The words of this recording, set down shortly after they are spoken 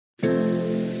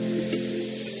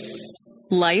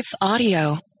Life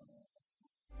Audio.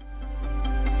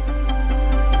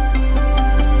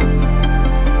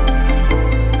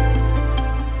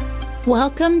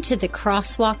 Welcome to the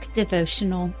Crosswalk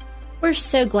Devotional. We're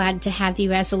so glad to have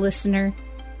you as a listener.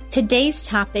 Today's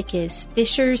topic is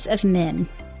Fishers of Men.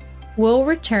 We'll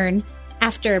return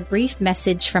after a brief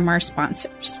message from our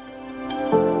sponsors.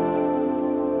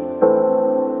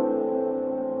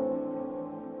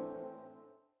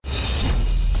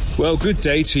 Well, good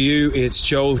day to you. It's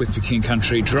Joel with For King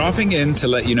Country, dropping in to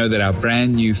let you know that our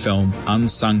brand new film,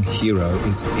 Unsung Hero,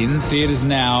 is in theaters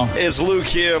now. It's Luke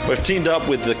here. We've teamed up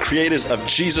with the creators of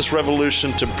Jesus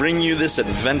Revolution to bring you this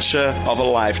adventure of a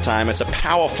lifetime. It's a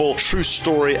powerful, true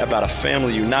story about a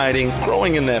family uniting,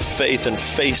 growing in their faith, and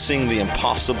facing the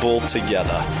impossible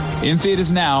together. In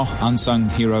theaters now,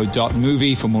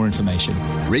 unsunghero.movie for more information.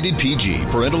 Rated PG.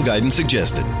 Parental guidance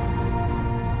suggested.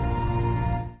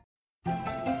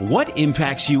 What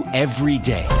impacts you every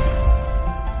day?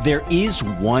 There is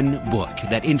one book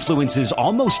that influences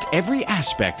almost every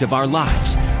aspect of our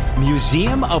lives.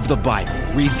 Museum of the Bible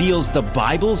reveals the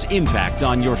Bible's impact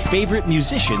on your favorite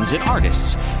musicians and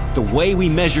artists, the way we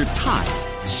measure time,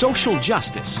 social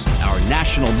justice, our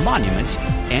national monuments,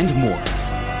 and more.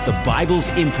 The Bible's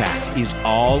impact is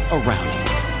all around you.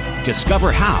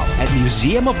 Discover how at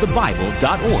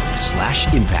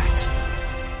museumofthebible.org/impact.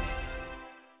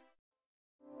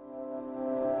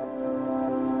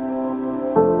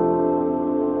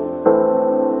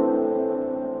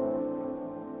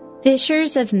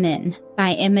 Fishers of Men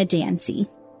by Emma Danzey.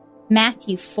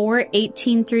 Matthew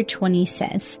 4:18-20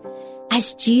 says,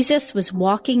 As Jesus was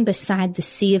walking beside the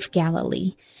Sea of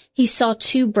Galilee, he saw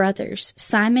two brothers,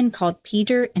 Simon called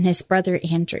Peter and his brother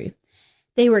Andrew.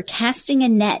 They were casting a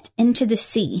net into the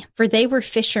sea, for they were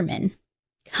fishermen.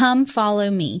 Come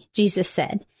follow me, Jesus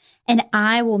said, and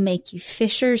I will make you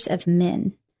fishers of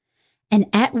men. And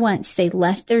at once they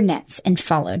left their nets and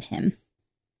followed him.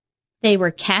 They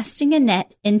were casting a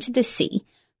net into the sea,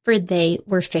 for they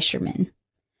were fishermen.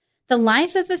 The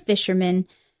life of a fisherman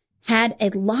had a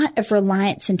lot of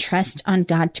reliance and trust on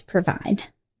God to provide.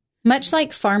 Much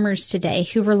like farmers today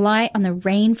who rely on the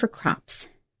rain for crops,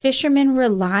 fishermen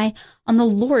rely on the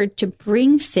Lord to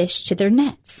bring fish to their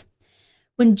nets.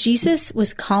 When Jesus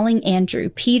was calling Andrew,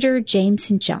 Peter,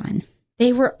 James, and John,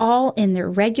 they were all in their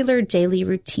regular daily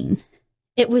routine.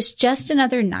 It was just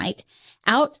another night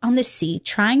out on the sea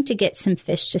trying to get some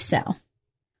fish to sell.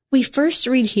 We first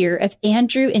read here of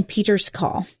Andrew and Peter's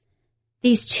call.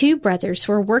 These two brothers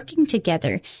were working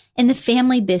together in the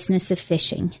family business of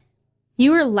fishing.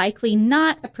 You are likely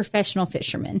not a professional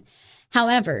fisherman.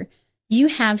 However, you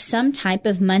have some type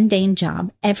of mundane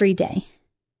job every day.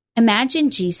 Imagine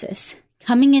Jesus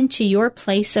coming into your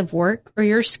place of work or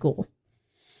your school.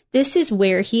 This is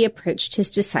where he approached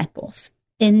his disciples,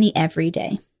 in the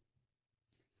everyday.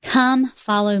 Come,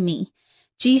 follow me,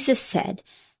 Jesus said,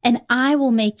 and I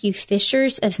will make you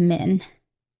fishers of men.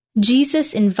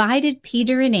 Jesus invited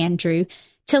Peter and Andrew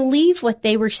to leave what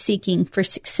they were seeking for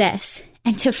success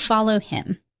and to follow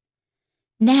him.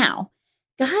 Now,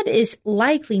 God is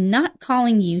likely not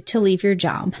calling you to leave your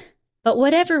job, but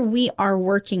whatever we are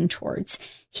working towards,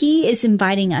 he is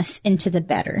inviting us into the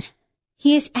better.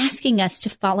 He is asking us to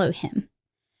follow him.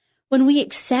 When we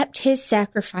accept his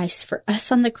sacrifice for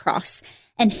us on the cross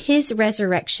and his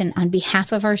resurrection on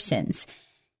behalf of our sins,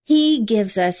 he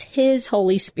gives us his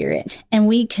Holy Spirit, and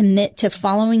we commit to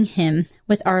following him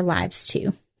with our lives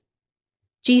too.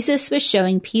 Jesus was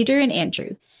showing Peter and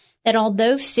Andrew that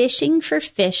although fishing for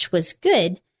fish was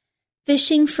good,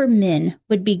 fishing for men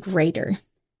would be greater.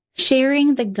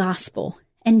 Sharing the gospel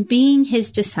and being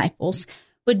his disciples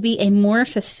would be a more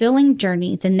fulfilling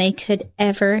journey than they could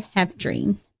ever have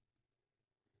dreamed.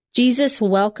 Jesus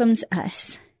welcomes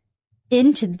us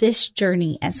into this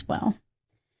journey as well.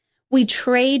 We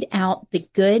trade out the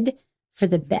good for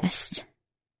the best.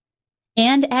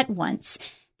 And at once,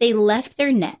 they left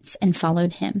their nets and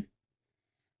followed him.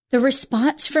 The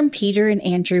response from Peter and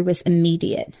Andrew was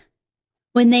immediate.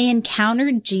 When they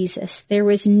encountered Jesus, there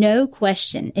was no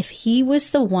question if he was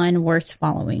the one worth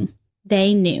following.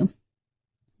 They knew.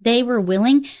 They were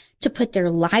willing to put their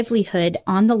livelihood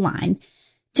on the line,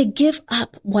 to give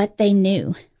up what they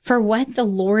knew for what the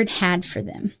Lord had for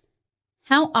them.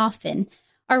 How often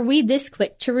are we this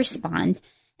quick to respond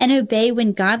and obey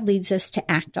when God leads us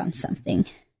to act on something?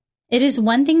 It is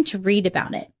one thing to read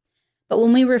about it, but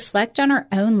when we reflect on our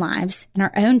own lives and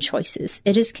our own choices,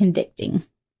 it is convicting.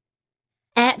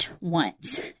 At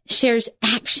once shares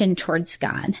action towards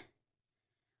God.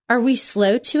 Are we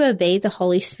slow to obey the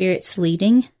Holy Spirit's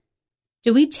leading?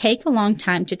 Do we take a long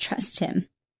time to trust him?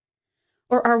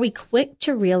 Or are we quick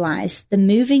to realize the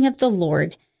moving of the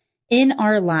Lord in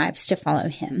our lives to follow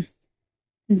him?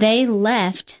 They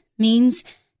left means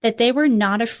that they were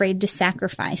not afraid to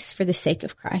sacrifice for the sake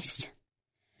of Christ.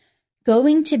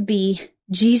 Going to be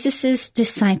Jesus's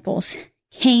disciples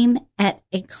came at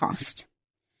a cost.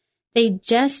 They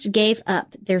just gave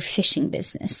up their fishing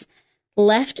business,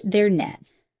 left their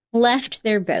net, left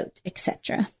their boat,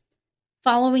 etc.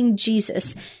 Following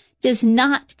Jesus does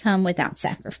not come without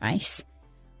sacrifice.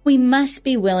 We must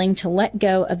be willing to let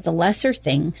go of the lesser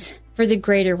things for the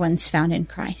greater ones found in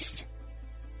Christ.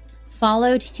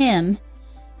 Followed him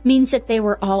means that they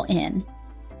were all in.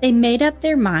 They made up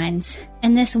their minds,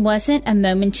 and this wasn't a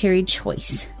momentary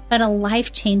choice, but a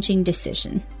life-changing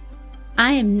decision.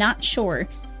 I am not sure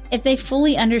if they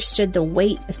fully understood the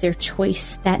weight of their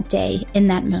choice that day in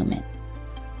that moment.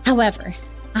 However,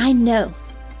 I know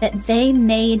that they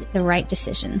made the right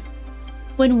decision.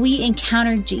 When we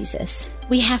encounter Jesus,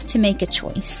 we have to make a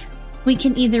choice. We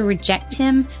can either reject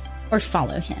him or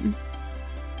follow him.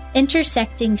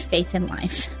 Intersecting faith and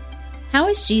life. How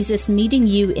is Jesus meeting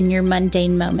you in your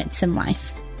mundane moments in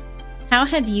life? How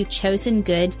have you chosen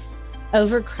good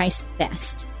over Christ's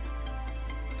best?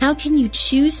 How can you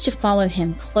choose to follow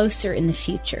him closer in the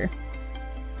future?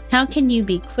 How can you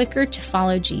be quicker to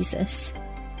follow Jesus?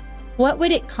 What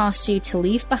would it cost you to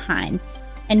leave behind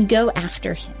and go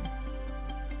after him?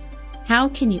 How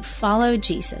can you follow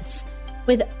Jesus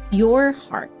with your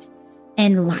heart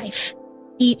and life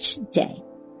each day?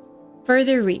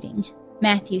 Further reading,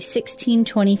 Matthew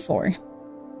 16:24,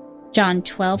 John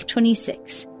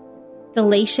 12:26,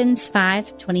 Galatians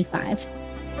 5:25.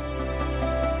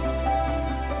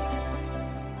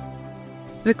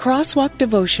 The Crosswalk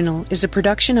Devotional is a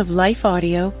production of Life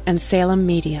Audio and Salem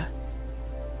Media.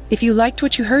 If you liked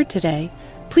what you heard today,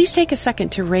 please take a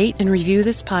second to rate and review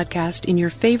this podcast in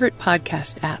your favorite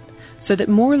podcast app so that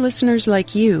more listeners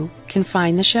like you can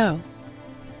find the show.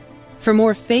 For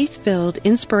more faith-filled,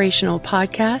 inspirational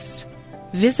podcasts,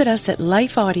 visit us at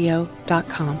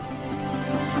lifeaudio.com.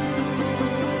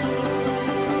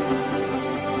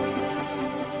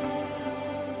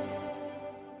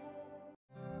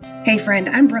 Hey friend,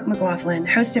 I'm Brooke McLaughlin,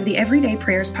 host of the Everyday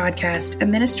Prayers podcast, a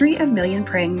ministry of Million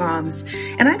Praying Moms,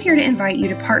 and I'm here to invite you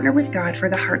to partner with God for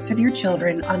the hearts of your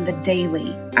children on the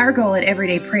daily. Our goal at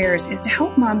Everyday Prayers is to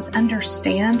help moms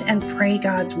understand and pray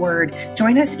God's Word.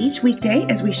 Join us each weekday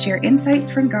as we share insights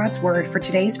from God's Word for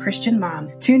today's Christian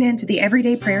mom. Tune in to the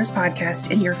Everyday Prayers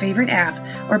podcast in your favorite app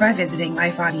or by visiting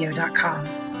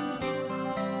lifeaudio.com.